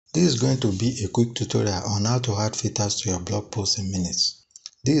This is going to be a quick tutorial on how to add filters to your blog post in minutes.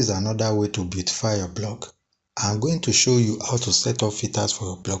 This is another way to beautify your blog. I'm going to show you how to set up filters for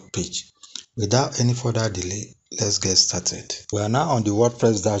your blog page. Without any further delay, let's get started. We are now on the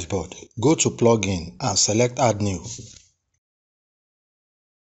WordPress dashboard. Go to Plugin and select Add New.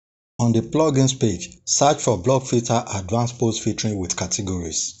 On the Plugins page, search for Blog Filter Advanced Post Filtering with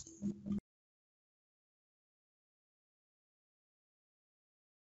Categories.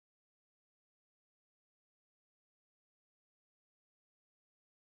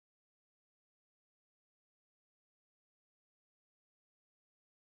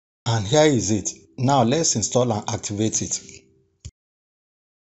 And here is it. Now let's install and activate it.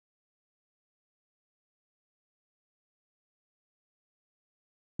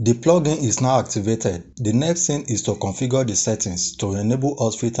 The plugin is now activated. The next thing is to configure the settings to enable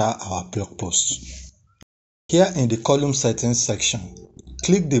us filter our blog posts. Here in the column settings section,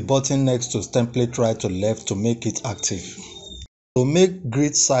 click the button next to template right to left to make it active. To make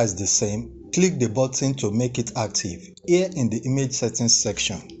grid size the same, click the button to make it active. Here in the image settings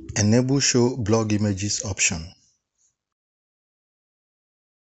section, enable show blog images option.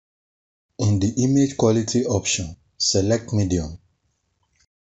 In the image quality option, select medium.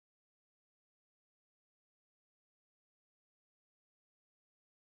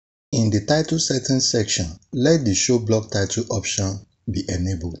 In the title settings section, let the show blog title option be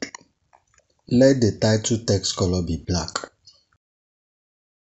enabled. Let the title text color be black.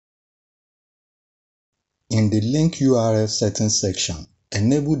 In the link URL settings section,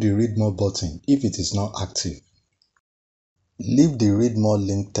 enable the read more button if it is not active. Leave the read more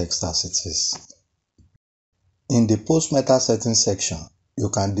link text as it is. In the post meta settings section, you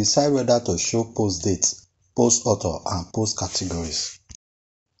can decide whether to show post date, post author, and post categories.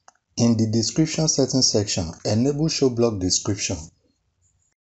 In the description settings section, enable show blog description.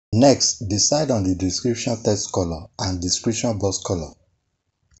 Next, decide on the description text color and description box color.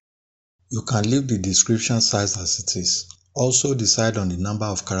 You can leave the description size as it is. Also decide on the number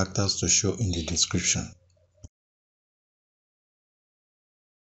of characters to show in the description.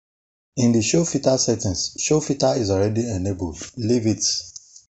 In the show filter settings, show filter is already enabled. Leave it.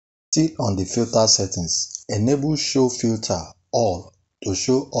 Still on the filter settings, enable show filter all to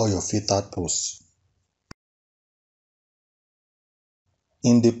show all your filtered posts.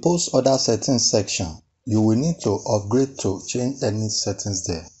 In the post order settings section, you will need to upgrade to change any settings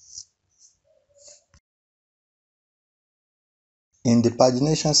there. In the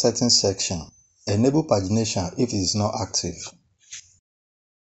pagination settings section, enable pagination if it is not active.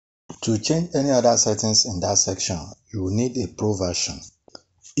 To change any other settings in that section, you will need a pro version.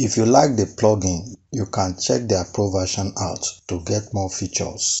 If you like the plugin, you can check their pro version out to get more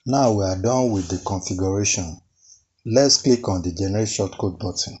features. Now we are done with the configuration. Let's click on the generate shortcode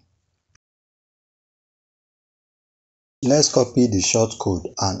button. Let's copy the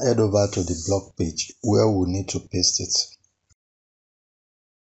shortcode and head over to the blog page where we need to paste it.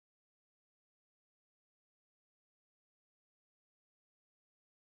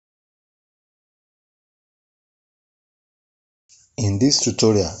 In this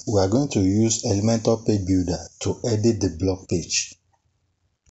tutorial, we are going to use Elementor Page Builder to edit the blog page.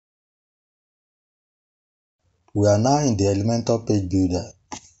 We are now in the Elementor Page Builder.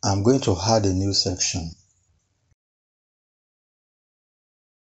 I'm going to add a new section.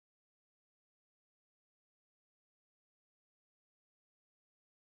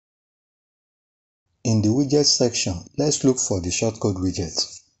 In the widget section, let's look for the shortcode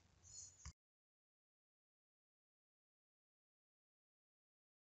widget.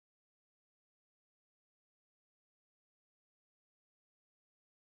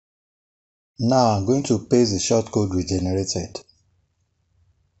 Now I'm going to paste the shortcode we generated.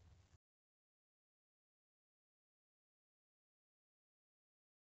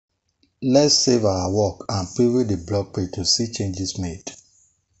 Let's save our work and preview the blog page to see changes made.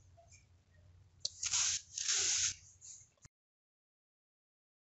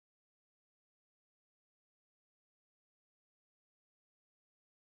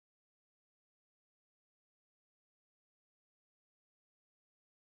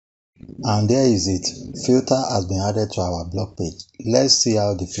 And there is it. Filter has been added to our blog page. Let's see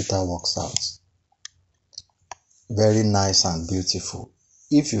how the filter works out. Very nice and beautiful.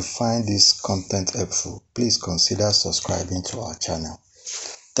 If you find this content helpful, please consider subscribing to our channel.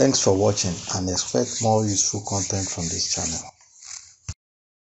 Thanks for watching and expect more useful content from this channel.